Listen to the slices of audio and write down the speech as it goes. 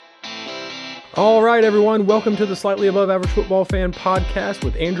All right, everyone. Welcome to the Slightly Above Average Football Fan podcast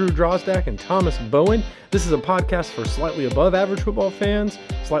with Andrew Drozdak and Thomas Bowen. This is a podcast for slightly above average football fans,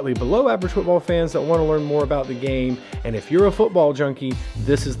 slightly below average football fans that want to learn more about the game. And if you're a football junkie,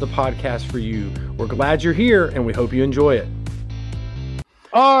 this is the podcast for you. We're glad you're here and we hope you enjoy it.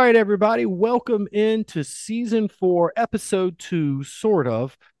 All right, everybody. Welcome into season 4, episode 2, sort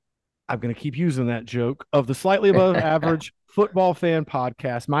of. I'm going to keep using that joke of the Slightly Above Average Football Fan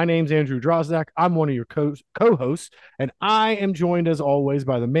Podcast. My name's Andrew Drozdak. I'm one of your co-hosts, and I am joined as always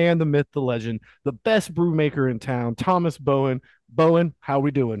by the man, the myth, the legend, the best brewmaker in town, Thomas Bowen. Bowen, how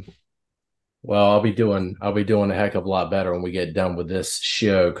we doing? Well, I'll be doing a heck of a lot better when we get done with this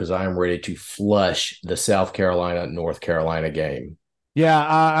show because I'm ready to flush the South Carolina North Carolina game. Yeah,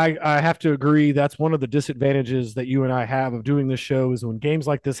 I have to agree. That's one of the disadvantages that you and I have of doing this show is when games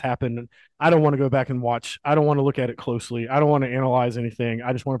like this happen, I don't want to go back and watch. I don't want to look at it closely. I don't want to analyze anything.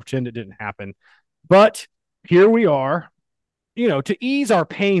 I just want to pretend it didn't happen. But here we are, to ease our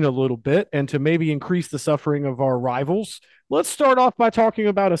pain a little bit and to maybe increase the suffering of our rivals. Let's start off by talking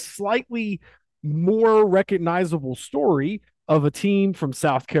about a slightly more recognizable story of a team from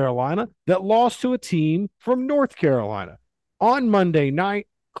South Carolina that lost to a team from North Carolina. On Monday night,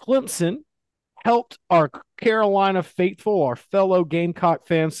 Clemson helped our Carolina faithful, our fellow Gamecock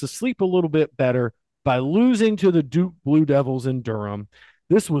fans, to sleep a little bit better by losing to the Duke Blue Devils in Durham.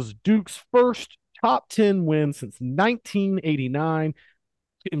 This was Duke's first top 10 win since 1989,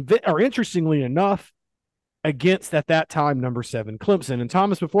 or interestingly enough, against at that time number 7 Clemson. And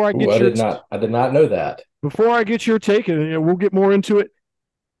Thomas, before I get I did not know that. Before I get your take, and we'll get more into it,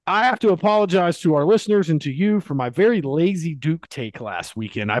 I have to apologize to our listeners and to you for my very lazy Duke take last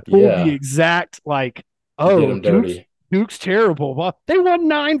weekend. I pulled the exact Duke's terrible. Well, they won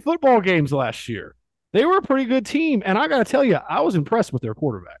 9 football games last year. They were a pretty good team, and I got to tell you, I was impressed with their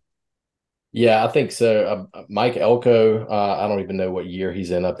quarterback. Yeah, I think so. Mike Elko, I don't even know what year he's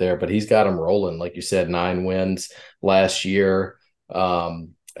in up there, but he's got them rolling. Like you said, 9 wins last year.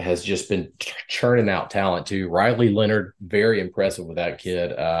 Has just been churning out talent too. Riley Leonard, very impressive with that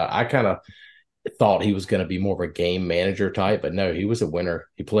kid. I kind of thought he was going to be more of a game manager type, but no, he was a winner.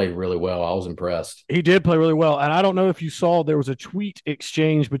 He played really well. I was impressed. He did play really well. And I don't know if you saw, there was a tweet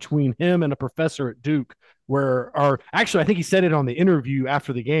exchange between him and a professor at Duke actually, I think he said it on the interview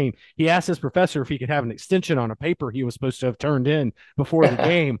after the game. He asked his professor if he could have an extension on a paper he was supposed to have turned in before the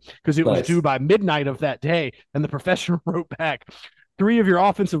game because it was due by midnight of that day. And the professor wrote back, 3 of your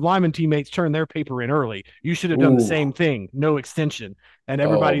offensive lineman teammates turned their paper in early. You should have done the same thing. No extension. And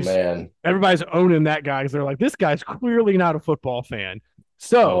everybody's owning that guy because they're like, this guy's clearly not a football fan.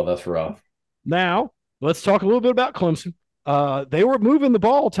 So that's rough. Now let's talk a little bit about Clemson. They were moving the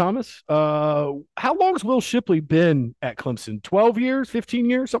ball, Thomas. How long's Will Shipley been at Clemson? 12 years, 15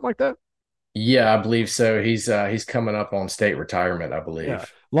 years, something like that? Yeah, I believe so. He's coming up on state retirement, I believe. Yeah.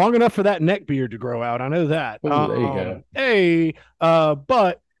 Long enough for that neck beard to grow out. I know that. Ooh, there you go. Hey,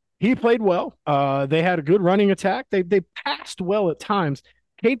 but he played well. They had a good running attack. They passed well at times.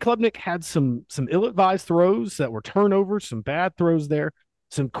 Cade Klubnik had some ill-advised throws that were turnovers, some bad throws there,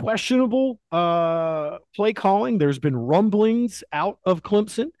 some questionable play calling. There's been rumblings out of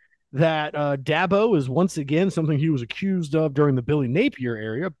Clemson that Dabo is once again something he was accused of during the Billy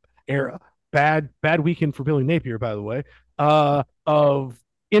Napier era. Bad weekend for Billy Napier, by the way, of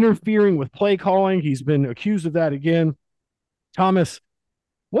interfering with play calling. He's been accused of that again. Thomas,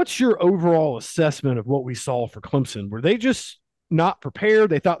 what's your overall assessment of what we saw for Clemson? Were they just not prepared?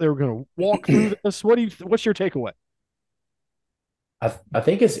 They thought they were going to walk through this. What's your takeaway? I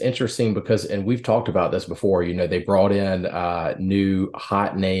think it's interesting because, and we've talked about this before, they brought in new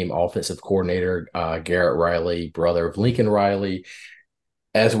hot name offensive coordinator, Garrett Riley, brother of Lincoln Riley.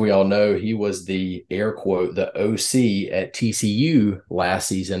 As we all know, he was the air quote, the OC at TCU last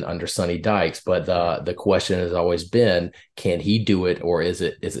season under Sonny Dykes. But the question has always been, can he do it, or is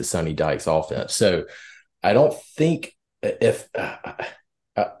it Sonny Dykes' offense? So I don't think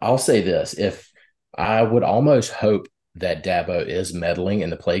I'll say this, if I would almost hope that Dabo is meddling in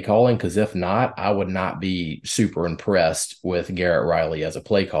the play calling, because if not, I would not be super impressed with Garrett Riley as a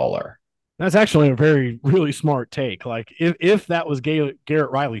play caller. That's actually a really smart take. Like if that was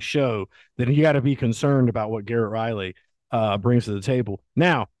Garrett Riley's show, then you got to be concerned about what Garrett Riley brings to the table.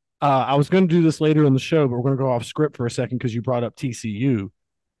 Now, I was going to do this later in the show, but we're going to go off script for a second because you brought up TCU.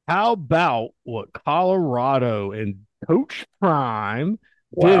 How about what Colorado and Coach Prime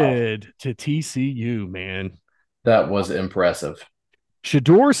did to TCU, man? That was impressive.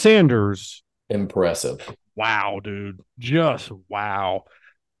 Shedeur Sanders. Impressive. Wow, dude. Just wow.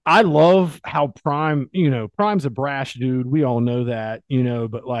 I love how Prime, Prime's a brash dude. We all know that,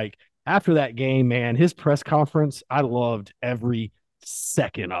 but like after that game, man, his press conference, I loved every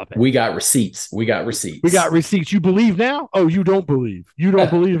second of it. We got receipts. We got We got receipts. receipts. You believe now? Oh, you don't believe. You don't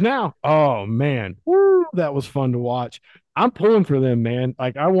believe now? Oh, man. Woo, that was fun to watch. I'm pulling for them, man.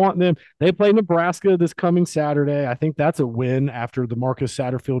 Like, I want them. They play Nebraska this coming Saturday. I think that's a win after the Marcus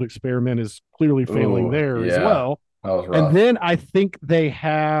Satterfield experiment is clearly failing Oh, there as yeah. well. That was And rough. then I think they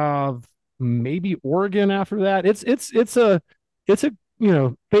have maybe Oregon after that. It's a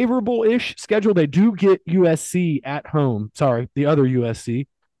favorable ish schedule. They do get USC at home. Sorry, the other USC.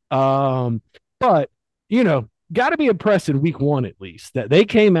 Um, but got to be impressed in week one at least that they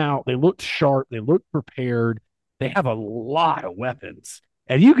came out, they looked sharp, they looked prepared. They have a lot of weapons,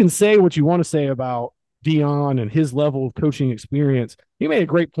 and you can say what you want to say about Dion and his level of coaching experience. He made a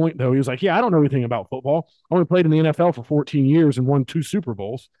great point though. He was like, "Yeah, I don't know anything about football. I only played in the NFL for 14 years and won 2 Super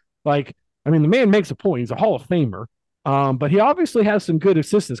Bowls." Like, I mean, the man makes a point. He's a Hall of Famer, but he obviously has some good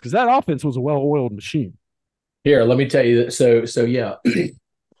assistants because that offense was a well-oiled machine. Here, let me tell you. So yeah.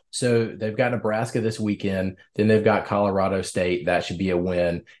 So they've got Nebraska this weekend. Then they've got Colorado State. That should be a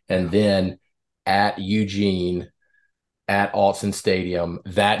win. And then at Eugene, at Autzen Stadium,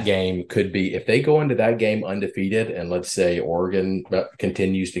 that game could be, if they go into that game undefeated, and let's say Oregon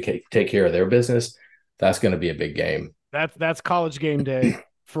continues to take care of their business, that's going to be a big game. That's college game day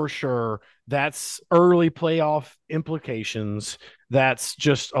for sure. That's early playoff implications. That's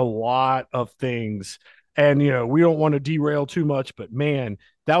just a lot of things. And we don't want to derail too much, but man,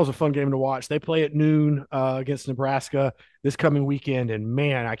 that was a fun game to watch. They play at noon against Nebraska this coming weekend, and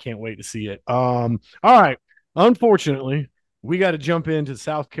man, I can't wait to see it. All right. Unfortunately, we got to jump into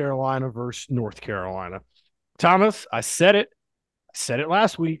South Carolina versus North Carolina. Thomas, I said it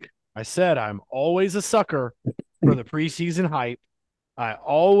last week. I said I'm always a sucker for the preseason hype. I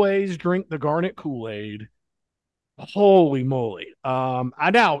always drink the garnet Kool-Aid. Holy moly.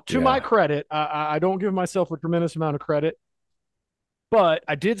 I now, to my Yeah. credit, I don't give myself a tremendous amount of credit, but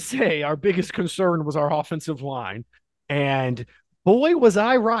I did say our biggest concern was our offensive line. And boy, was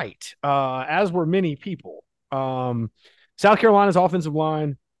I right, as were many people. South Carolina's offensive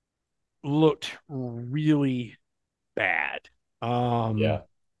line looked really bad. Um, Yeah.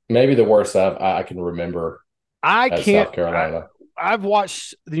 Maybe the worst I can remember I at can't. South Carolina. I've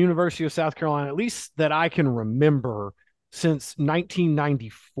watched the University of South Carolina at least that I can remember since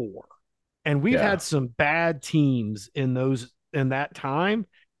 1994, and we've had Yeah. some bad teams in that time,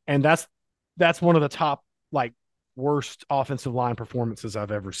 and that's one of the top like worst offensive line performances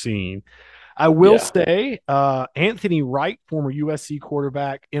I've ever seen. I will Yeah. say, Anthony Wright, former USC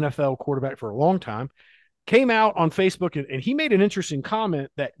quarterback, NFL quarterback for a long time, came out on Facebook and he made an interesting comment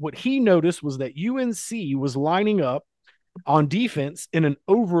that what he noticed was that UNC was lining up on defense in an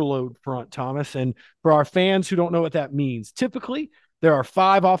overload front, Thomas. And for our fans who don't know what that means, typically there are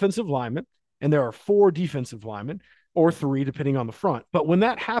 5 offensive linemen and there are 4 defensive linemen or 3, depending on the front. But when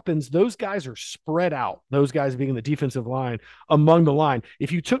that happens, those guys are spread out, those guys being the defensive line among the line.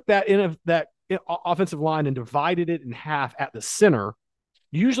 If you took that offensive line and divided it in half at the center,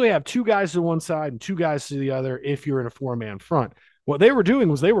 you usually have 2 guys to one side and 2 guys to the other if you're in a 4-man front. What they were doing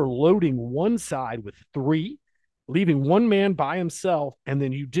was they were loading one side with 3, leaving one man by himself, and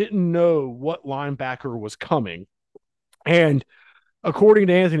then you didn't know what linebacker was coming. And according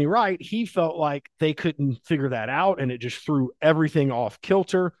to Anthony Wright, he felt like they couldn't figure that out, and it just threw everything off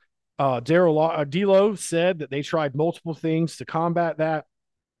kilter. D'Lo said that they tried multiple things to combat that,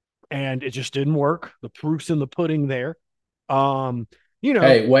 and it just didn't work. The proof's in the pudding there. Um, you know,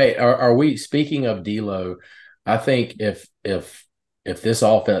 Hey, wait, are we speaking of D'Lo? I think if this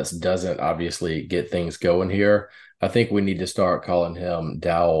offense doesn't obviously get things going here, I think we need to start calling him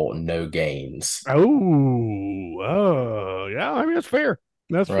Dowell No Gains. yeah. I mean, that's fair.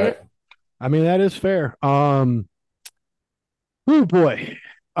 That's fair. Right. I mean, that is fair. Oh boy,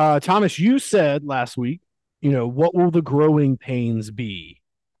 Thomas, you said last week, what will the growing pains be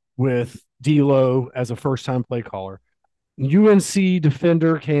with D'Lo as a first-time play caller? UNC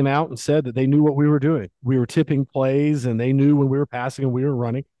defender came out and said that they knew what we were doing. We were tipping plays, and they knew when we were passing and we were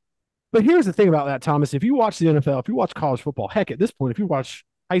running. But here's the thing about that, Thomas. If you watch the NFL, if you watch college football, heck, at this point, if you watch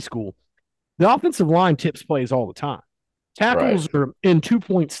high school, the offensive line tips plays all the time. Right. Tackles are in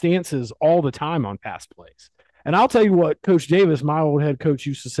 2-point stances all the time on pass plays. And I'll tell you what Coach Davis, my old head coach,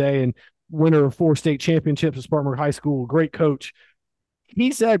 used to say, and winner of 4 state championships at Spartanburg High School, great coach.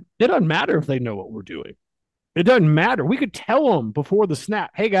 He said, it doesn't matter if they know what we're doing. It doesn't matter. We could tell them before the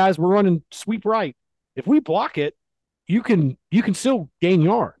snap, hey guys, we're running sweep right. If we block it, you can still gain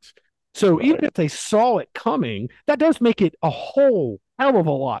yards. So even Right. if they saw it coming, that does make it a whole hell of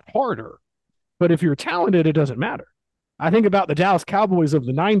a lot harder. But if you're talented, it doesn't matter. I think about the Dallas Cowboys of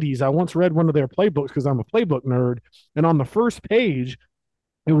the 90s. I once read one of their playbooks because I'm a playbook nerd. And on the first page,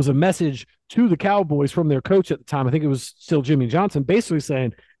 it was a message to the Cowboys from their coach at the time. I think it was still Jimmy Johnson, basically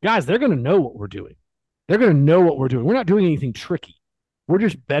saying, guys, they're going to know what we're doing. They're going to know what we're doing. We're not doing anything tricky. We're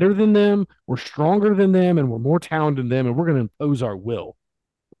just better than them. We're stronger than them, and we're more talented than them, and we're going to impose our will.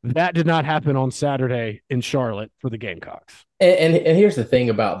 That did not happen on Saturday in Charlotte for the Gamecocks. And here's the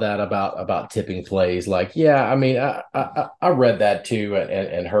thing about that about tipping plays. Like, yeah, I mean, I read that too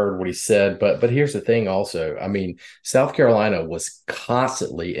and heard what he said, but here's the thing also. I mean, South Carolina was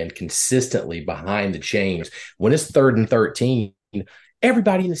constantly and consistently behind the chains. When it's 3rd and 13,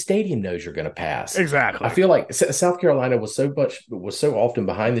 everybody in the stadium knows you're going to pass. I Exactly. feel like South Carolina was so often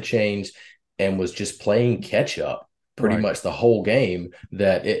behind the chains and was just playing catch up pretty Right. much the whole game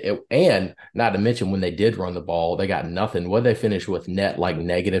that and not to mention when they did run the ball, they got nothing. What they finished with net like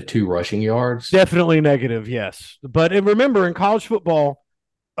 -2 rushing yards. Definitely negative, yes. But remember, in college football,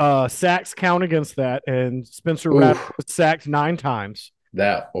 sacks count against that, and Spencer Rattler Oof, was sacked 9 times.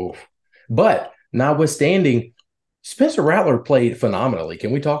 oof. But notwithstanding, Spencer Rattler played phenomenally.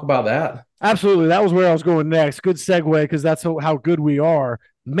 Can we talk about that? Absolutely. That was where I was going next. Good segue because that's how good we are.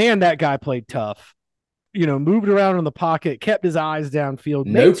 Man, that guy played tough. Moved around in the pocket, kept his eyes downfield,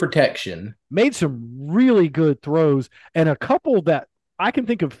 No protection. made some really good throws, and a couple that I can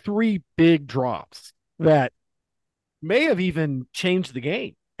think of 3 big drops that may have even changed the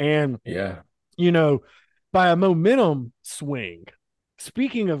game. And, Yeah. you know, by a momentum swing.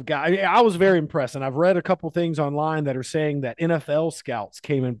 Speaking of guys, I was very impressed, and I've read a couple things online that are saying that NFL scouts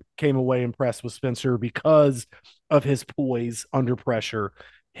came away impressed with Spencer because of his poise under pressure,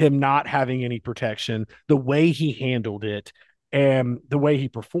 him not having any protection, the way he handled it, and the way he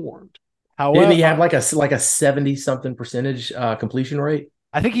performed. Didn't he have However, like a 70 something percentage completion rate?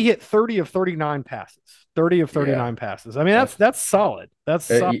 I think he hit 30 of 39 passes. 30 of Yeah. 39 passes. I mean, That's that's solid. That's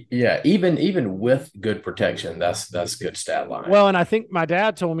solid. yeah, even with good protection, that's good stat line. Well, and I think my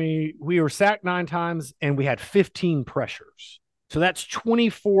dad told me we were sacked 9 times and we had 15 pressures. So that's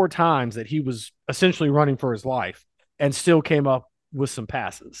 24 times that he was essentially running for his life and still came up with some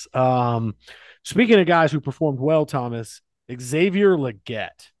passes. Speaking of guys who performed well, Thomas, Xavier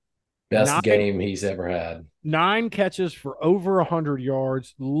Leggett, Best nine game he's ever had. 9 catches for over 100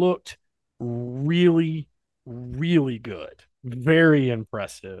 yards, looked really, really good. Very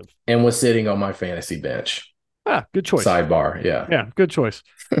impressive. And was sitting on my fantasy bench. Good choice. Sidebar, yeah. Yeah, good choice.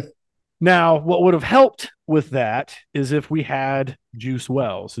 Now, what would have helped with that is if we had Juice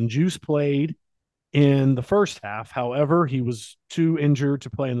Wells, and Juice played in the first half. However, he was too injured to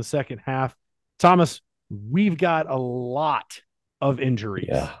play in the second half. Thomas, we've got a lot of injuries,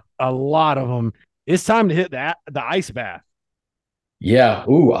 Yeah. a lot of them. It's time to hit the ice bath. Yeah.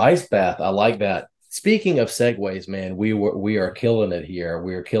 Ooh, ice bath. I like that. Speaking of segues, man, we are killing it here.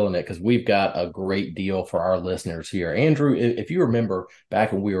 We are killing it because we've got a great deal for our listeners here. Andrew, if you remember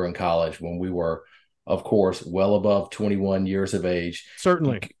back when we were in college, when we were, of course, well above 21 years of age, you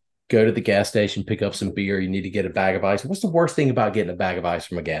Certainly. go to the gas station, pick up some beer, you need to get a bag of ice. What's the worst thing about getting a bag of ice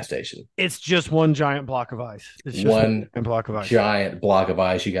from a gas station? It's just one giant block of ice. It's just one One giant block of ice. giant block of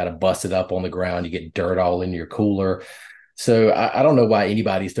ice. You got to bust it up on the ground. You get dirt all in your cooler. So I don't know why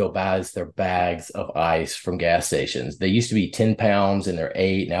anybody still buys their bags of ice from gas stations. They used to be 10 pounds and they're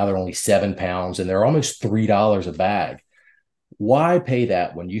 8. Now they're only 7 pounds and they're almost $3 a bag. Why pay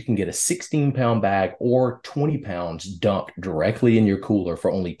that when you can get a 16-pound bag or 20 pounds dumped directly in your cooler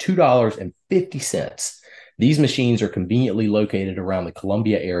for only $2.50? These machines are conveniently located around the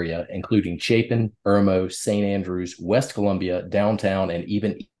Columbia area, including Chapin, Irmo, St. Andrews, West Columbia, downtown, and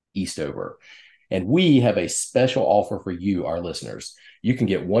even Eastover. And we have a special offer for you, our listeners. You can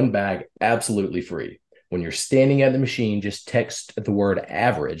get one bag absolutely free. When you're standing at the machine, just text the word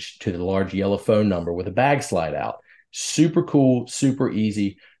average to the large yellow phone number with a bag slide out. Super cool, super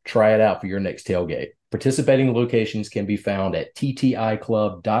easy. Try it out for your next tailgate. Participating locations can be found at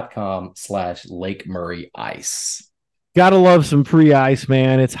tticlub.com/Lake Murray Ice. Gotta love some free ice,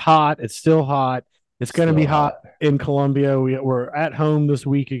 man. It's hot. It's still hot. It's going to be Still hot hot. in Columbia. We're at home this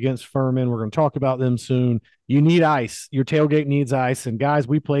week against Furman. We're going to talk about them soon. You need ice. Your tailgate needs ice. And guys,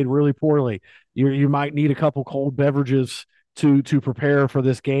 we played really poorly. You might need a couple cold beverages to prepare for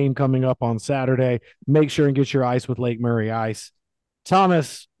this game coming up on Saturday. Make sure and get your ice with Lake Murray Ice.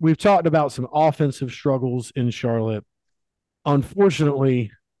 Thomas, we've talked about some offensive struggles in Charlotte.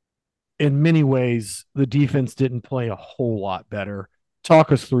 Unfortunately, in many ways, the defense didn't play a whole lot better.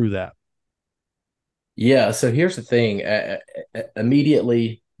 Talk us through that. Yeah, so here's the thing.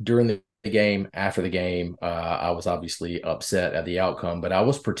 Immediately during the game, after the game, I was obviously upset at the outcome, but I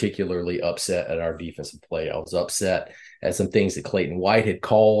was particularly upset at our defensive play. I was upset at some things that Clayton White had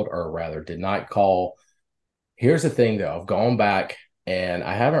called, or rather did not call. Here's the thing, though. I've gone back and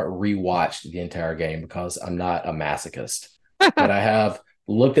I haven't rewatched the entire game because I'm not a masochist, but I have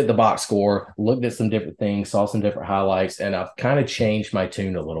looked at the box score, looked at some different things, saw some different highlights, and I've kind of changed my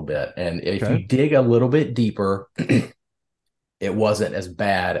tune a little bit. And if Okay. you dig a little bit deeper, it wasn't as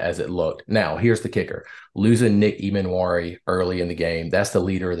bad as it looked. Now, here's the kicker. Losing Nick Emanwari early in the game, that's the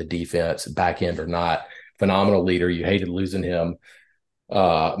leader of the defense, back end or not. Phenomenal leader. You hated losing him.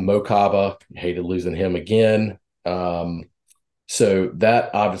 Mo Kaba, hated losing him again. So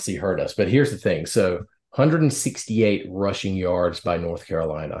that obviously hurt us. But here's the thing. So 168 rushing yards by North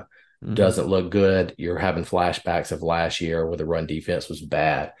Carolina Mm-hmm. doesn't look good. You're having flashbacks of last year where the run defense was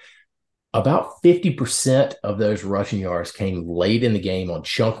bad. About 50% of those rushing yards came late in the game on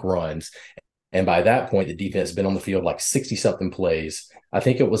chunk runs. And by that point, the defense had been on the field like 60 something plays. I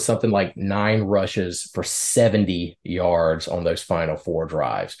think it was something like 9 rushes for 70 yards on those final 4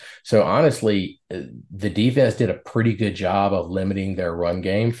 drives. So honestly, the defense did a pretty good job of limiting their run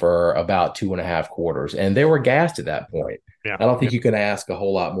game for about 2.5 quarters. And they were gassed at that point. Yeah. I don't think Yeah. you can ask a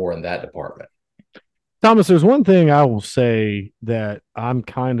whole lot more in that department. Thomas, there's one thing I will say that I'm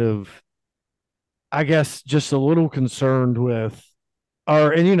kind of, I guess, just a little concerned with,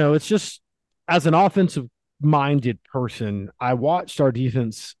 and it's just as an offensive minded person, I watched our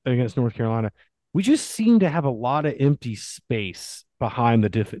defense against North Carolina. We just seem to have a lot of empty space behind the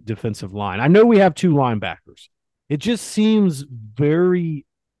defensive line. I know we have 2 linebackers. It just seems very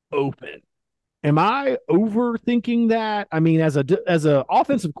open. Am I overthinking that? I mean, as a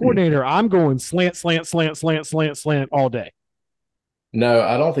offensive coordinator, I'm going slant, slant, slant, slant, slant, slant all day. No,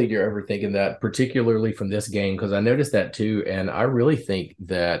 I don't think you're ever thinking that, particularly from this game, because I noticed that too. And I really think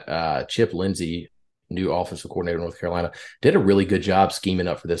that Chip Lindsey, new offensive coordinator in North Carolina, did a really good job scheming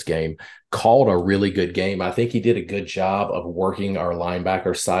up for this game, called a really good game. I think he did a good job of working our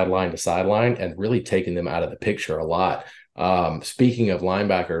linebackers sideline to sideline and really taking them out of the picture a lot. Speaking of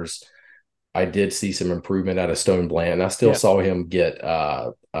linebackers, I did see some improvement out of Stone Bland. I still Yes. saw him get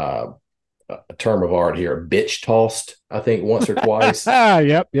a term of art here, bitch tossed, I think once or twice,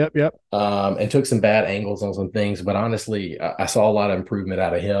 Yep. Yep. Yep. and took some bad angles on some things. But honestly, I saw a lot of improvement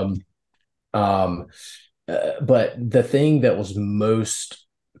out of him. Um, but the thing that was most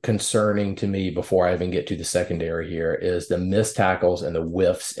concerning to me before I even get to the secondary here is the missed tackles and the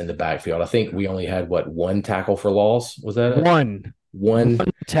whiffs in the backfield. I think we only had one tackle for loss. Was that it? One. One. One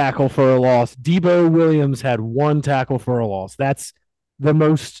tackle for a loss. Debo Williams had 1 tackle for a loss. That's the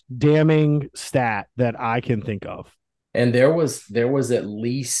most damning stat that I can think of. And there was at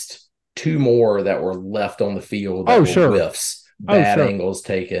least 2 more that were left on the field that Oh, were sure. whiffs, Oh, bad sure. angles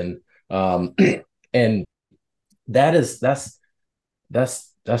taken. And that's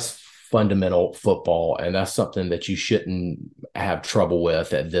fundamental football, and that's something that you shouldn't have trouble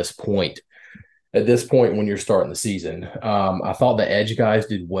with at this point. At this point, when you're starting the season, I thought the edge guys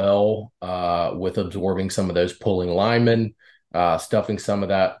did well with absorbing some of those pulling linemen, stuffing some of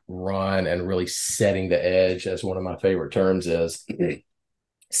that run, and really setting the edge, as one of my favorite terms is.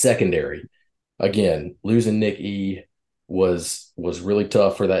 Secondary, again, losing Nick E was really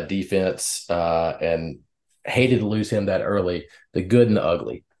tough for that defense, and hated to lose him that early. The good and the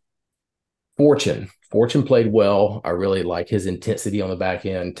ugly. Fortune played well. I really like his intensity on the back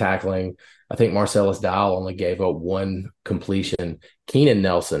end, tackling. I think Marcellus Dial only gave up 1 completion. Keenan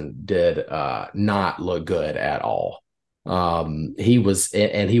Nelson did not look good at all. He was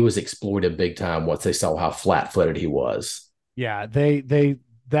exploited big time once they saw how flat footed he was. Yeah,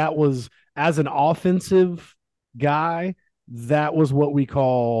 that was, as an offensive guy, that was what we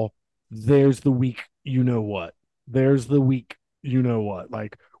call, there's the weak, you know what. There's the weak, you know what.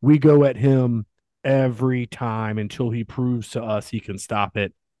 Like, we go at him every time until he proves to us he can stop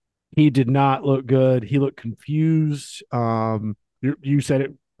it. He did not look good. He looked confused. You said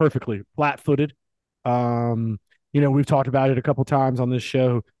it perfectly, flat-footed. We've talked about it a couple times on this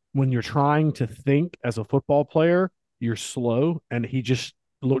show. When you're trying to think as a football player, you're slow, and he just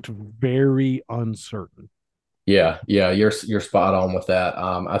looked very uncertain. Yeah, you're spot on with that.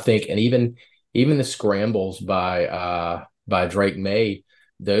 I think, and even the scrambles by Drake May,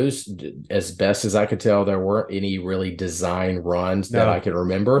 those, as best as I could tell, there weren't any really design runs that I No. could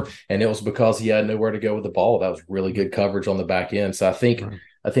remember, and it was because he had nowhere to go with the ball. That was really good coverage on the back end. So I think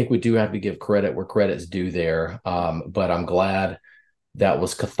we do have to give credit where credit's due there. But I'm glad that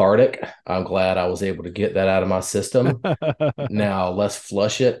was cathartic. I'm glad I was able to get that out of my system. Now let's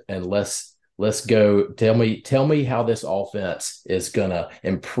flush it, and let's go. Tell me how this offense is gonna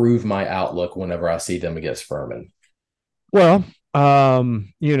improve my outlook whenever I see them against Furman. Well,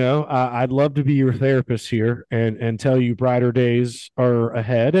 I'd love to be your therapist here and tell you brighter days are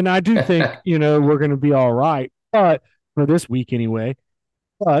ahead. And I do think, we're going to be all right, but for this week anyway.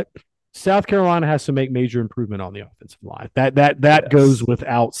 But South Carolina has to make major improvement on the offensive line. That goes Yes.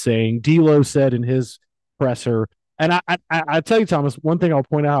 without saying. D'Lo said in his presser, and I tell you, Thomas, one thing I'll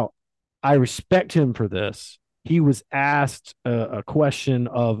point out, I respect him for this. He was asked a question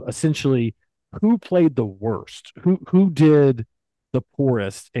of essentially who played the worst, who did the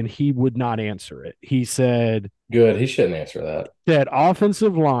poorest, and he would not answer it. He Good. He shouldn't answer that. said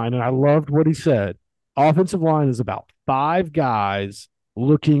offensive line, and I loved what he said. Offensive line is about five guys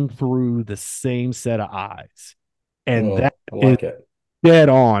looking through the same set of eyes. And that Well, I is like it. dead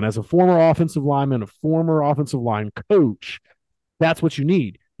on. As a former offensive lineman, a former offensive line coach, that's what you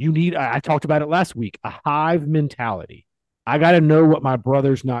need. You need, I talked about it last week, a hive mentality. I got to know what my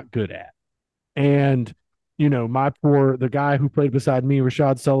brother's not good at. And, the guy who played beside me,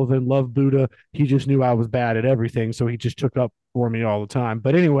 Rashad Sullivan, loved Buddha. He just knew I was bad at everything. So he just took up for me all the time.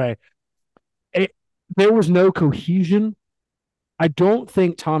 But anyway, it, there was no cohesion. I don't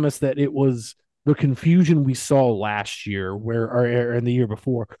think, Thomas, that it was the confusion we saw last year or in the year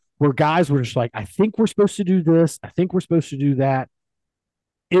before, where guys were just like, I think we're supposed to do this. I think we're supposed to do that.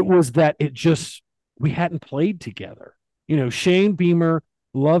 It was that we hadn't played together. Shane Beamer,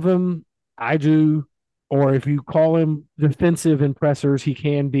 love him. I do. Or if you call him defensive in pressers,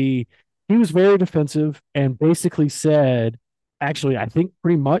 he was very defensive and basically said, actually, I think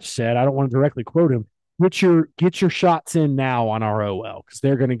pretty much said, I don't want to directly quote him, get your shots in now on our OL because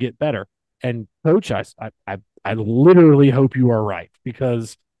they're going to get better. And coach, I literally hope you are right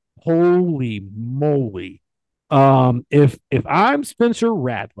because holy moly, if I'm Spencer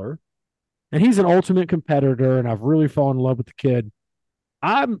Radler and he's an ultimate competitor and I've really fallen in love with the kid,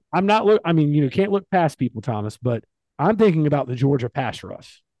 I'm not look. I mean, can't look past people, Thomas, but I'm thinking about the Georgia pass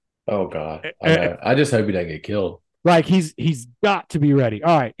rush. Oh God. I know. I just hope he doesn't get killed. Like he's got to be ready.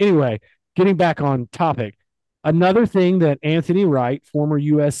 All right. Anyway, getting back on topic. Another thing that Anthony Wright, former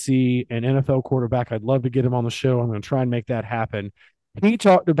USC and NFL quarterback, I'd love to get him on the show. I'm going to try and make that happen. He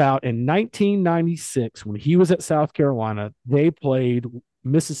talked about in 1996 when he was at South Carolina, they played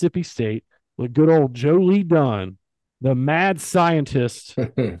Mississippi State with good old Joe Lee Dunn, the mad scientist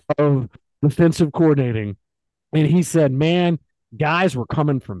of defensive coordinating. And he said, man, guys were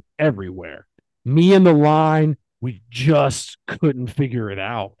coming from everywhere. Me and the line, we just couldn't figure it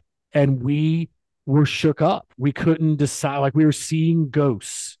out. And we were shook up. We couldn't decide. Like we were seeing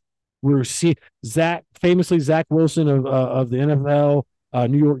ghosts. We were seeing Zach Wilson of the NFL,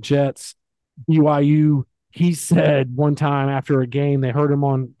 New York Jets, BYU. He said one time after a game, they heard him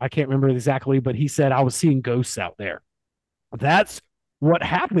on, I can't remember exactly, but he said, I was seeing ghosts out there. That's what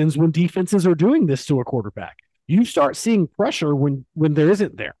happens when defenses are doing this to a quarterback. You start seeing pressure when there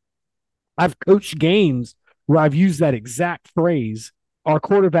isn't there. I've coached games where I've used that exact phrase. Our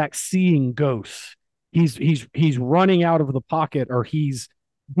quarterback seeing ghosts. He's running out of the pocket or he's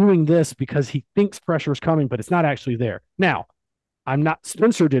doing this because he thinks pressure is coming, but it's not actually there. Now,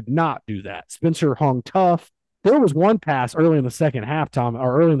 Spencer did not do that. Spencer hung tough. There was one pass early in the second half, Tom,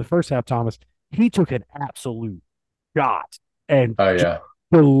 or early in the first half, Thomas. He took an absolute shot and Oh yeah.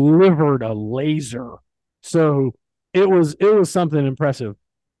 delivered a laser. So it was something impressive.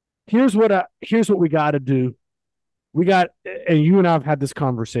 Here's what we got to do. We got, and you and I have had this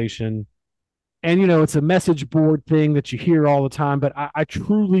conversation, and it's a message board thing that you hear all the time, but I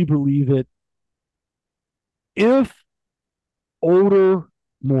truly believe it. If older,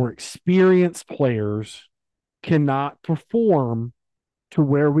 more experienced players cannot perform to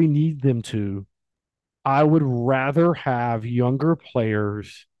where we need them to, I would rather have younger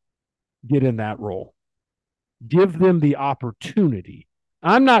players get in that role. Give them the opportunity.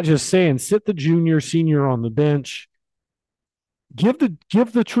 I'm not just saying sit the junior, senior on the bench. Give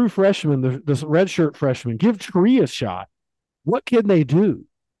the true freshman, the redshirt freshman, give Tree a shot. What can they do?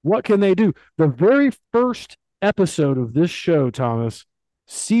 What can they do? The very first episode of this show, Thomas,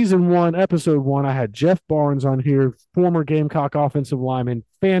 season 1, episode 1, I had Jeff Barnes on here, former Gamecock offensive lineman,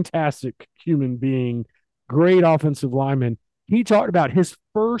 fantastic human being, great offensive lineman. He talked about his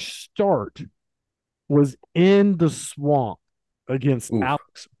first start was in the swamp against Oof.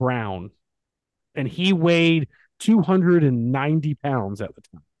 Alex Brown, and he weighed 290 pounds at the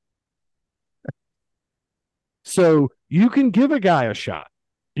time. So you can give a guy a shot.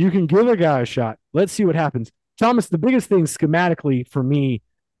 You can give a guy a shot. Let's see what happens. Thomas, the biggest thing schematically for me,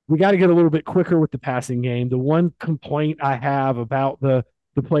 we got to get a little bit quicker with the passing game. The one complaint I have about the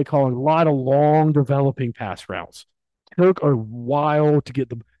play calling, a lot of long developing pass routes. Took a while to get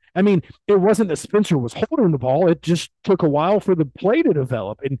them. I mean, it wasn't that Spencer was holding the ball. It just took a while for the play to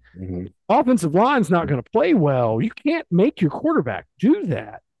develop. And Mhm. offensive line's not going to play well. You can't make your quarterback do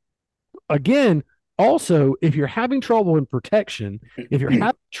that. Again, also, if you're having trouble in protection, if you're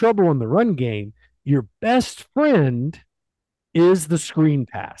having trouble in the run game, your best friend is the screen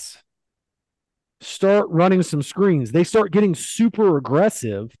pass. Start running some screens. They start getting super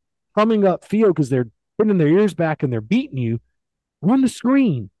aggressive coming up field because they're putting their ears back and they're beating you. Run the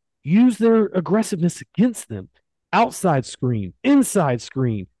screen. Use their aggressiveness against them. Outside screen, inside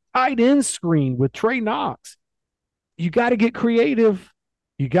screen, tight end screen with Trey Knox. You got to get creative.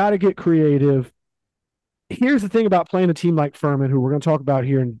 You got to get creative. Here's the thing about playing a team like Furman, who we're going to talk about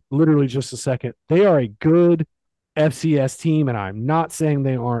here in literally just a second. They are a good FCS team, and I'm not saying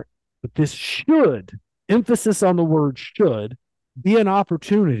they aren't, but this should, emphasis on the word should, be an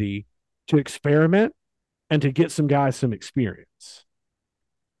opportunity to experiment and to get some guys some experience.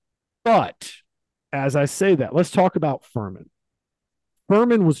 But as I say that, let's talk about Furman.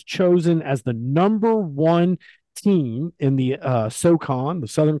 Furman was chosen as the number one team in the SoCon, the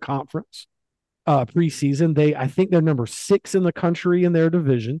Southern Conference, preseason. I think they're number 6 in the country in their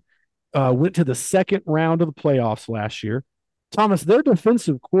division. Went to the second round of the playoffs last year. Thomas, their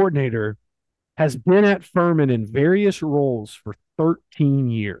defensive coordinator, has been at Furman in various roles for 13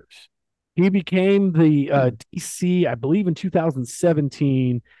 years. He became the DC, I believe, in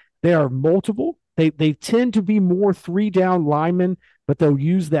 2017. They are multiple. They tend to be more 3-down linemen, but they'll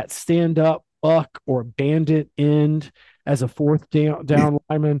use that stand up buck or bandit end as a fourth down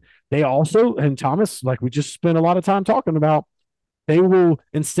lineman. They also, and Thomas, like we just spent a lot of time talking about, they will,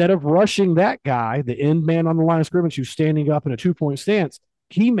 instead of rushing that guy, the end man on the line of scrimmage who's standing up in a 2-point stance,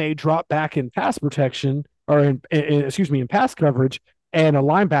 he may drop back in pass protection or in pass coverage, and a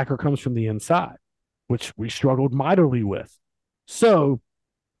linebacker comes from the inside, which we struggled mightily with. So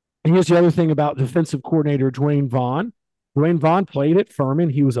here's the other thing about defensive coordinator Dwayne Vaughn. Dwayne Vaughn played at Furman.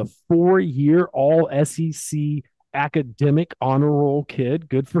 He was a 4-year all SEC academic honor roll kid.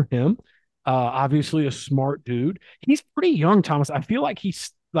 Good for him. Obviously a smart dude. He's pretty young, Thomas. I feel like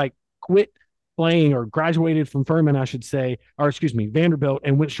he's like quit playing or graduated from Furman, I should say, or excuse me, Vanderbilt,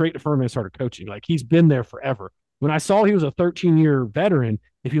 and went straight to Furman and started coaching. Like he's been there forever. When I saw he was a 13-year veteran,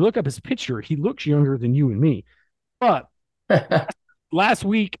 if you look up his picture, he looks younger than you and me. But last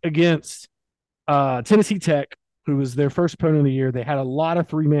week against Tennessee Tech, who was their first opponent of the year, they had a lot of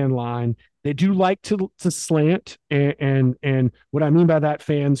 3-man line. They do like to slant, and what I mean by that,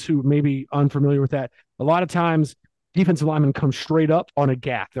 fans who may be unfamiliar with that, a lot of times defensive linemen come straight up on a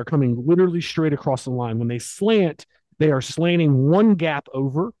gap. They're coming literally straight across the line. When they slant, they are slanting one gap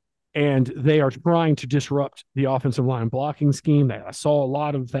over, and they are trying to disrupt the offensive line blocking scheme. I saw a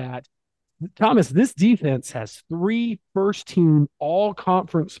lot of that. Thomas, this defense has 3 first-team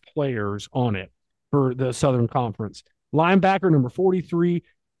all-conference players on it for the Southern Conference. Linebacker number 43,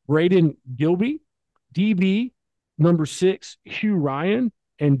 Braden Gilby, DB number 6, Hugh Ryan,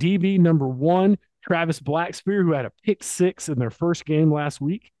 and DB number 1, Travis Blackspear, who had a pick 6 in their first game last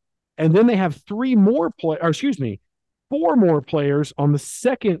week. And then they have 4 more players on the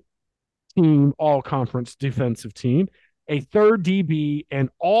second team all-conference defensive team, a third DB, and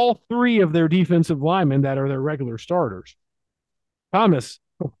all 3 of their defensive linemen that are their regular starters. Thomas,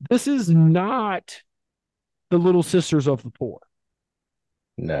 this is not the Little Sisters of the Poor.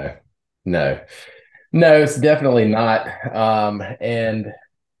 No, no, no, it's definitely not. And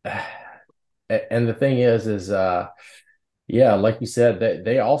the thing is, yeah, like you said,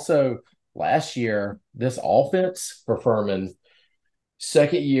 they also last year, this offense for Furman,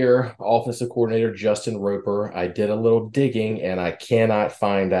 second year offensive coordinator Justin Roper. I did a little digging and I cannot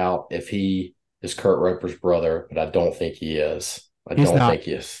find out if he is Kurt Roper's brother, but I don't think he is. I He's don't not. think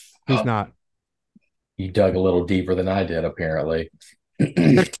he is. He's not. You dug a little deeper than I did, apparently.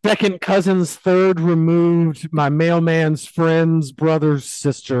 Their second cousins, third removed, my mailman's friend's brother's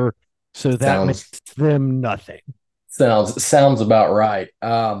sister. So that makes sounds them nothing. sounds about right.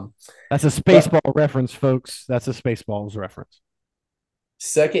 That's a But Spaceball reference, folks. That's a Spaceballs reference.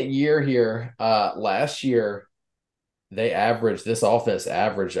 second year here, last year this offense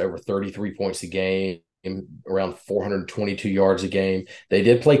averaged over 33 points a game, around 422 yards a game. They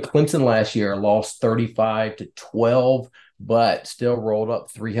did play Clemson last year, lost 35-12, but still rolled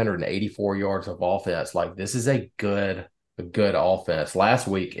up 384 yards of offense. Like this is a good offense. Last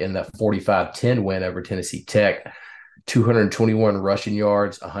week in the 45-10 win over Tennessee Tech, 221 rushing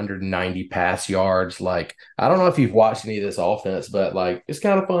yards, 190 pass yards. Like, I don't know if you've watched any of this offense, but like it's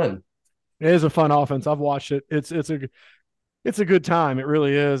kind of fun. It is a fun offense. I've watched it. It's a good time. It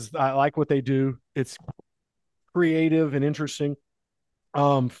really is. I like what they do. It's creative and interesting.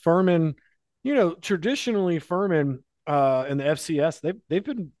 Furman, traditionally Furman in the FCS, they've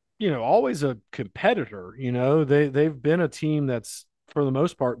been, always a competitor. They've been a team that's for the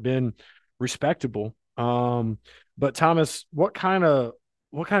most part been respectable. But Thomas, what kind of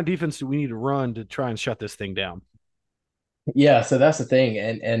defense do we need to run to try and shut this thing down? Yeah, so that's the thing,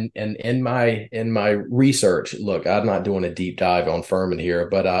 and in my research, look, I'm not doing a deep dive on Furman here,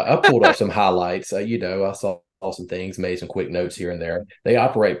 but I pulled up some highlights. I saw some things, made some quick notes here and there. They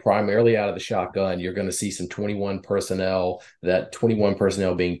operate primarily out of the shotgun. You're going to see some 21 personnel. That 21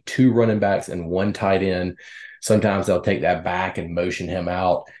 personnel being two running backs and one tight end. Sometimes they'll take that back and motion him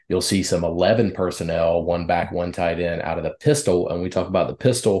out. You'll see some 11 personnel, one back, one tight end out of the pistol. And we talk about the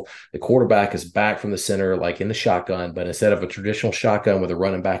pistol. The quarterback is back from the center, like in the shotgun, but instead of a traditional shotgun where the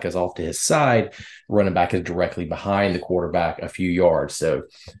running back is off to his side, running back is directly behind the quarterback a few yards. So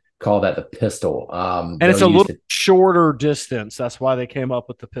call that the pistol. And it's They'll a use little the shorter distance. That's why they came up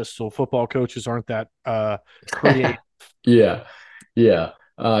with the pistol. Football coaches aren't that creative. yeah, yeah.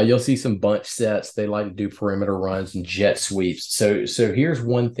 You'll see some bunch sets. They like to do perimeter runs and jet sweeps. So here's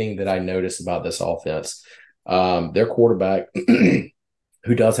one thing that I noticed about this offense. Their quarterback,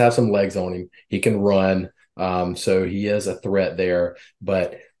 who does have some legs on him, he can run. So he is a threat there,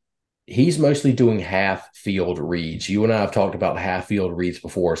 but he's mostly doing half field reads. You and I have talked about half field reads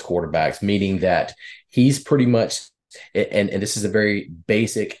before as quarterbacks, meaning that he's pretty much, and this is a very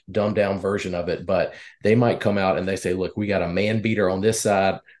basic dumbed down version of it, but they might come out and they say, look, we got a man beater on this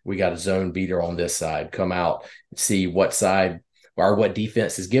side, we got a zone beater on this side. Come out, see what side or what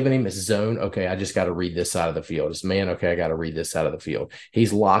defense is giving him. It's zone. Okay, I just got to read this side of the field. It's man. Okay, I got to read this side of the field.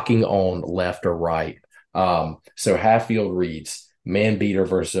 He's locking on left or right. So half field reads, man beater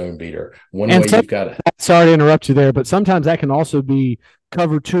versus zone beater. One And way so, you've got to, sorry to interrupt you there, but sometimes that can also be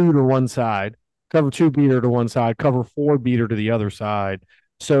cover two to one side, cover two beater to one side, cover four beater to the other side.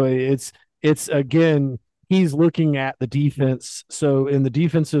 So it's again, he's looking at the defense. So in the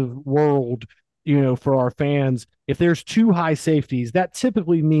defensive world, for our fans, if there's two high safeties, that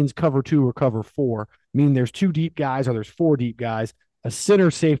typically means cover two or cover four, meaning there's two deep guys or there's four deep guys. A center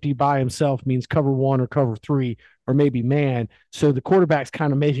safety by himself means cover one or cover three or maybe man. So the quarterback's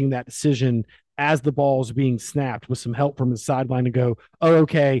kind of making that decision as the ball is being snapped with some help from the sideline to go, oh,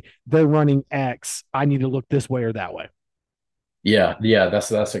 okay, they're running X. I need to look this way or that way. yeah,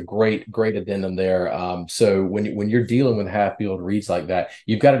 that's a great addendum there. So when you're dealing with half field reads like that,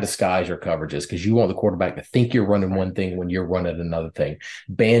 you've got to disguise your coverages because you want the quarterback to think you're running one thing when you're running another thing.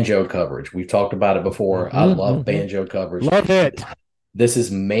 Banjo coverage, we've talked about it before. I Mm-hmm, love mm-hmm. banjo coverage. Love it. This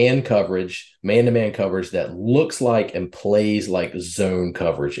is man coverage, man to man coverage that looks like and plays like zone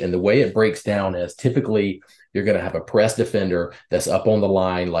coverage. And the way it breaks down is typically you're going to have a press defender that's up on the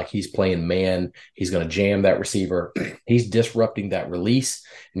line like he's playing man. He's going to jam that receiver. He's disrupting that release,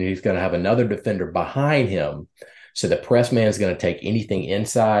 and he's going to have another defender behind him. So the press man is going to take anything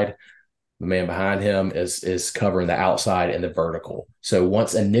inside. The man behind him is covering the outside and the vertical. So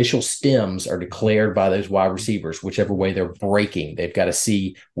once initial stems are declared by those wide receivers, whichever way they're breaking, they've got to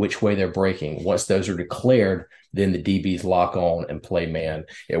see which way they're breaking. Once those are declared, then the DBs lock on and play man.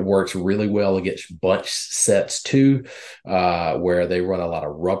 It works really well against bunch sets too, where they run a lot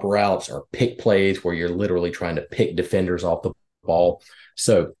of rub routes or pick plays where you're literally trying to pick defenders off the ball.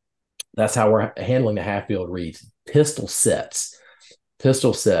 So that's how we're handling the half field reads. Pistol sets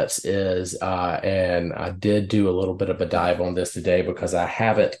is, and I did do a little bit of a dive on this today because I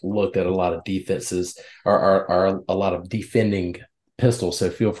haven't looked at a lot of defenses or a lot of defending pistols.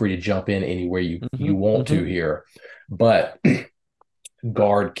 So feel free to jump in anywhere you Mm-hmm, want mm-hmm. to here. But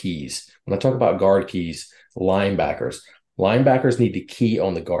guard keys. When I talk about guard keys, linebackers need to key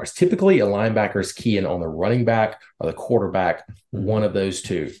on the guards. Typically, a linebacker is keying on the running back or the quarterback, Mm-hmm. one of those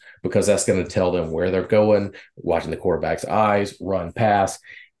two, because that's going to tell them where they're going, watching the quarterback's eyes, run, pass.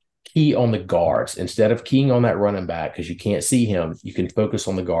 Key on the guards. Instead of keying on that running back because you can't see him, you can focus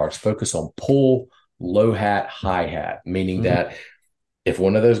on the guards. Focus on pull, low hat, high hat, meaning Mm-hmm. that if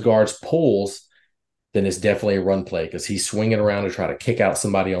one of those guards pulls, then it's definitely a run play because he's swinging around to try to kick out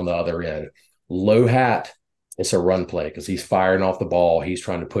somebody on the other end. Low hat, it's a run play because he's firing off the ball. He's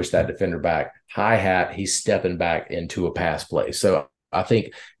trying to push that defender back. High hat, he's stepping back into a pass play. So I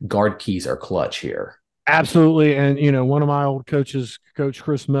think guard keys are clutch here. Absolutely. And one of my old coaches, Coach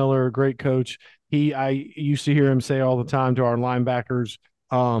Chris Miller, great coach, I used to hear him say all the time to our linebackers,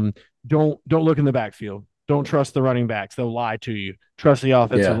 um, don't look in the backfield. Don't trust the running backs. They'll lie to you. Trust the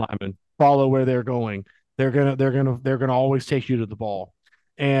offensive Yeah. linemen. Follow where they're going. They're gonna always take you to the ball.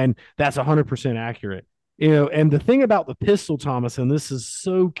 And that's 100% accurate. And the thing about the pistol, Thomas, and this is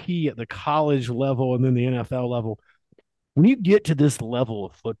so key at the college level and then the NFL level, when you get to this level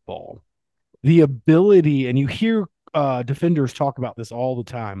of football, the ability, and you hear defenders talk about this all the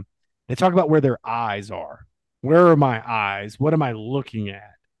time. They talk about where their eyes are. Where are my eyes? What am I looking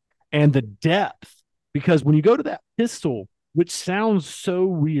at? And the depth, because when you go to that pistol, which sounds so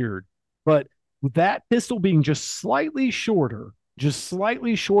weird, but with that pistol being just slightly shorter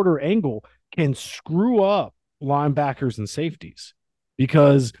angle can screw up linebackers and safeties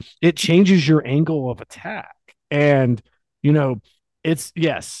because it changes your angle of attack. And, you know, it's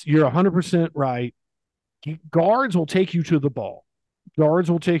yes, you're 100% right. Guards will take you to the ball.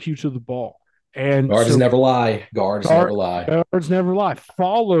 Guards will take you to the ball. And Guards so never lie. Guards never guard, lie. guards never lie.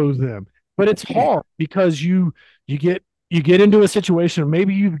 Follow them. But it's hard because you get you get into a situation,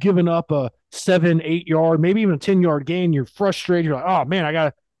 maybe you've given up a 7, 8 yard, maybe even a 10 yard gain. You're frustrated. You're like, oh man, I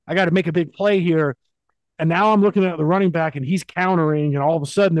gotta make a big play here. And now I'm looking at the running back and he's countering, and all of a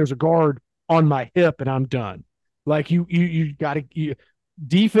sudden there's a guard on my hip and I'm done. Like you gotta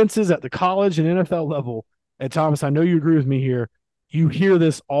defenses at the college and NFL level. And Thomas, I know you agree with me here. You hear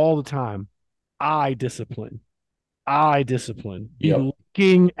this all the time. Eye discipline. Eye discipline. Be Yep.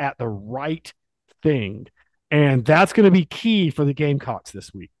 looking at the right thing. And that's going to be key for the Gamecocks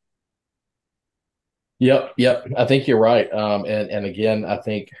this week. Yep. Yep. I think you're right. And again, I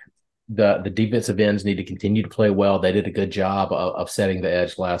think the defensive ends need to continue to play well. They did a good job of setting the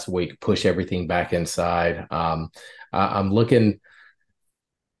edge last week, push everything back inside. I'm looking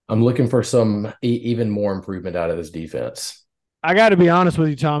for some even more improvement out of this defense. I got to be honest with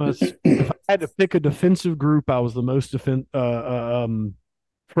you, Thomas. If I had to pick a defensive group, I was the most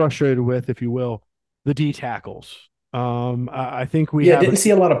frustrated with, if you will, the D tackles. I think we Yeah, have didn't see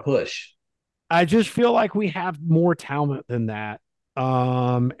a lot of push. I just feel like we have more talent than that.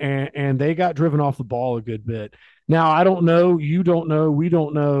 And they got driven off the ball a good bit. Now, I don't know, you don't know, we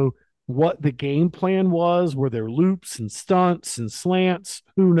don't know what the game plan was. Were there loops and stunts and slants?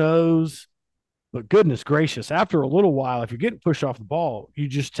 Who knows? But goodness gracious, after a little while, if you're getting pushed off the ball, you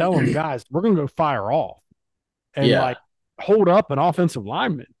just tell them, guys, we're going to go fire off and Yeah. like hold up an offensive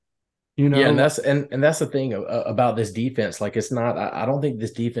lineman, you Yeah, know, and like, that's the thing about this defense. Like, it's not. I don't think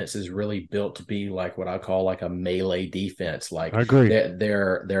this defense is really built to be like what I call like a melee defense. Like I agree.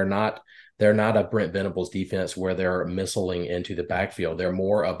 they're not a Brent Venables defense where they're missiling into the backfield. They're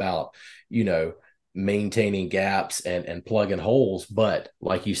more about you know maintaining gaps and plugging holes. But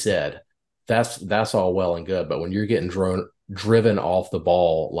like you said, that's all well and good. But when you're getting driven off the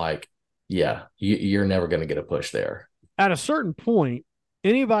ball, like yeah, you're never going to get a push there. At a certain point,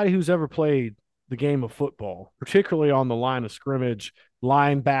 anybody who's ever played the game of football, particularly on the line of scrimmage,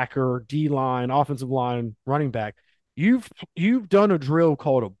 linebacker, D line, offensive line, running back, you've done a drill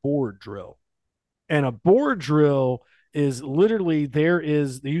called a board drill. And a board drill is literally there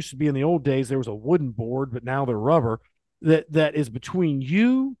used to be in the old days there was a wooden board, but now they're rubber that is between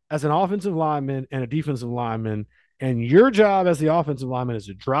you as an offensive lineman and a defensive lineman. And your job as the offensive lineman is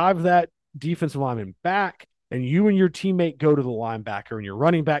to drive that defensive lineman back, and you and your teammate go to the linebacker, and your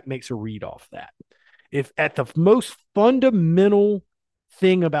running back makes a read off that. If at the most fundamental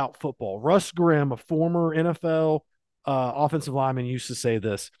thing about football, Russ Grimm, a former NFL offensive lineman, used to say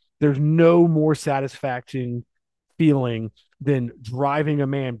this: there's no more satisfying feeling than driving a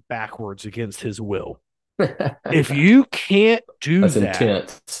man backwards against his will. If you can't do That's that,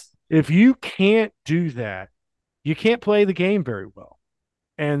 intense. if you can't do that, you can't play the game very well.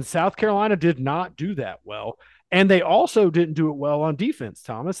 And South Carolina did not do that well. And they also didn't do it well on defense,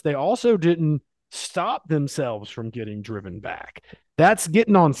 Thomas. They also didn't stop themselves from getting driven back. That's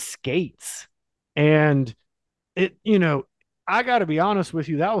getting on skates. And I got to be honest with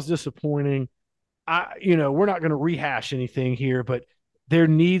you, that was disappointing. We're not going to rehash anything here, but there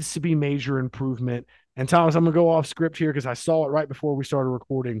needs to be major improvement. And Thomas, I'm going to go off script here because I saw it right before we started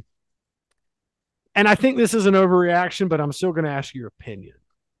recording. And I think this is an overreaction, but I'm still going to ask your opinion.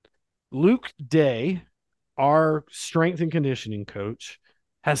 Luke Day, our strength and conditioning coach,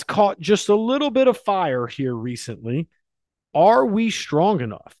 has caught just a little bit of fire here recently. Are we strong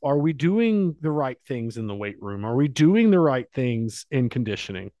enough? Are we doing the right things in the weight room? Are we doing the right things in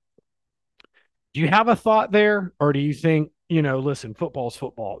conditioning? Do you have a thought there? Or do you think, listen, football's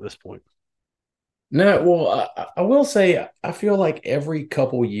football at this point? No, well, I will say I feel like every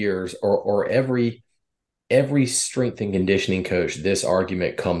couple years or every strength and conditioning coach, this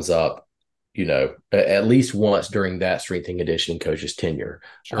argument comes up, at least once during that strength and conditioning coach's tenure.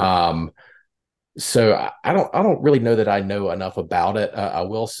 Sure. So I don't really know that I know enough about it. I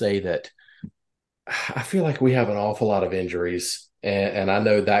will say that I feel like we have an awful lot of injuries, and I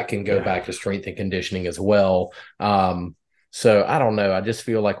know that can go Yeah. back to strength and conditioning as well. So I don't know. I just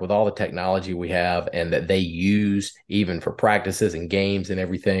feel like with all the technology we have and that they use even for practices and games and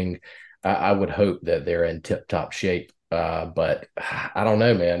everything, I would hope that they're in tip top shape. But I don't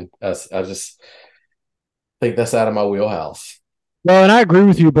know, man. I just think that's out of my wheelhouse. Well, and I agree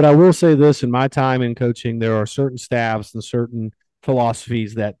with you, but I will say this: in my time in coaching, there are certain staffs and certain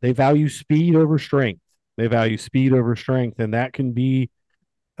philosophies that they value speed over strength. They value speed over strength, and that can be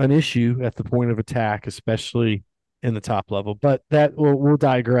an issue at the point of attack, especially in the top level. But that we'll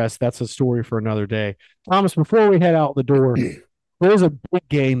digress. That's a story for another day. Thomas, before we head out the door, there's a big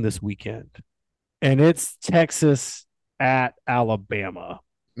game this weekend, and it's Texas at Alabama.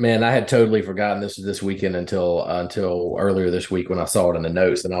 Man, I had totally forgotten this was this weekend until earlier this week when I saw it in the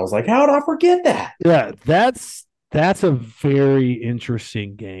notes, and I was like, "How did I forget that?" Yeah, that's a very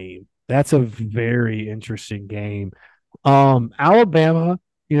interesting game. That's a very interesting game. Alabama,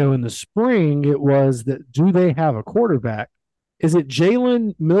 in the spring, it was that do they have a quarterback? Is it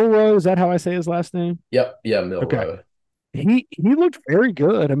Jalen Milroe? Is that how I say his last name? Yep, yeah, Okay. Milrow. He looked very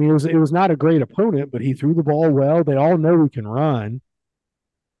good. I mean, it was not a great opponent, but he threw the ball well. They all know he can run.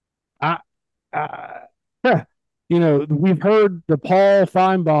 I, I we've heard the Paul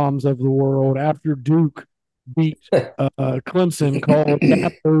Feinbaums of the world after Duke beat Clemson called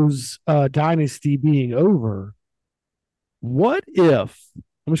Dabo's dynasty being over. What if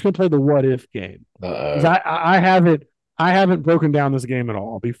I'm just going to play the what if game because Uh-oh. I haven't broken down this game at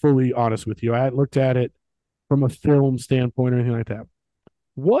all. I'll be fully honest with you. I hadn't looked at it from a film standpoint or anything like that.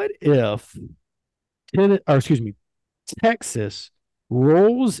 What if Texas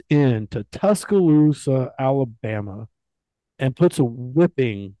rolls into Tuscaloosa, Alabama, and puts a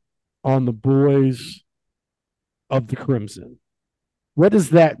whipping on the boys of the Crimson? What does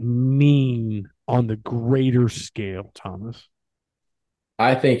that mean on the greater scale, Thomas?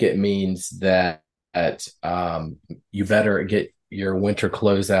 I think it means that you better get your winter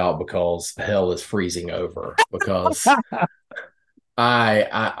clothes out because hell is freezing over. Because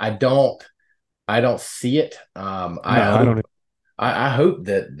I don't see it. I No, I hope don't. I hope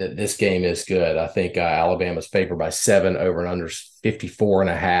that this game is good. I think Alabama's favored by 7 over and under 54 and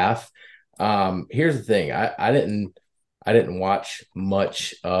a half. Here's the thing. I didn't watch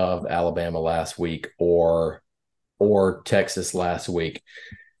much of Alabama last week or Texas last week.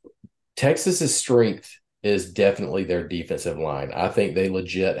 Texas's strength is definitely their defensive line. I think they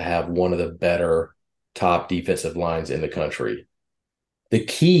legit have one of the better top defensive lines in the country. The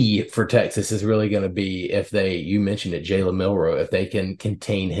key for Texas is really going to be if you mentioned it, Jalen Milroe, if they can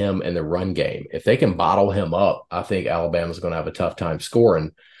contain him in the run game. If they can bottle him up, I think Alabama's going to have a tough time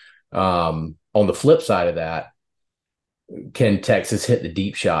scoring. On the flip side of that, can Texas hit the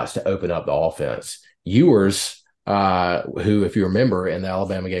deep shots to open up the offense? Ewers, who, if you remember, in the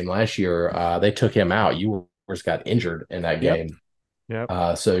Alabama game last year, they took him out. Ewers got injured in that Yep. game.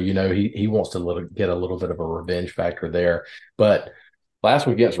 Yep. So he wants to get a little bit of a revenge factor there. But last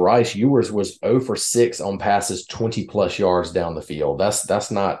week against Rice, Ewers was 0 for 6 on passes 20 plus yards down the field.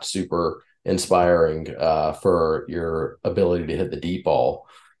 That's not super inspiring for your ability to hit the deep ball.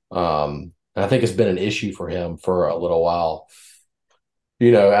 And I think it's been an issue for him for a little while.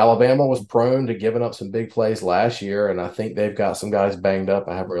 Alabama was prone to giving up some big plays last year, and I think they've got some guys banged up.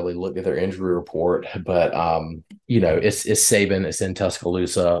 I haven't really looked at their injury report, but it's Saban, it's in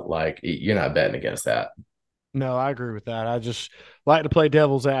Tuscaloosa. Like you're not betting against that. No, I agree with that. I just like to play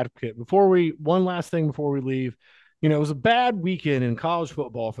devil's advocate. One last thing before we leave, it was a bad weekend in college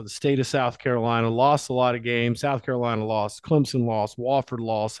football for the state of South Carolina. Lost a lot of games. South Carolina lost, Clemson lost, Wofford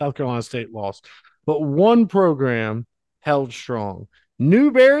lost, South Carolina State lost. But one program held strong.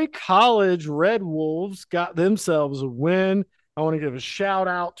 Newberry College Red Wolves got themselves a win. I want to give a shout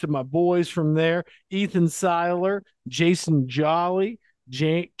out to my boys from there, Ethan Seiler, Jason Jolly,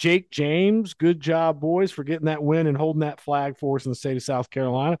 Jake James. Good job, boys, for getting that win and holding that flag for us in the state of South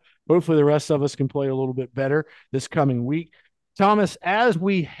Carolina. Hopefully, the rest of us can play a little bit better this coming week. Thomas, as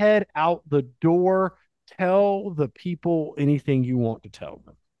we head out the door, tell the people anything you want to tell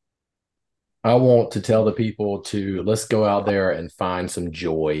them. I want to tell the people to let's go out there and find some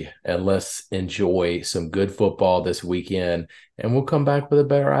joy and let's enjoy some good football this weekend. And we'll come back with a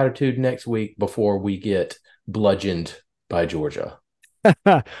better attitude next week before we get bludgeoned by Georgia.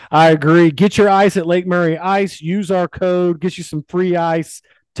 I agree. Get your ice at Lake Murray Ice. Use our code. Get you some free ice.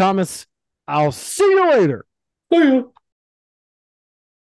 Thomas, I'll see you later. See ya.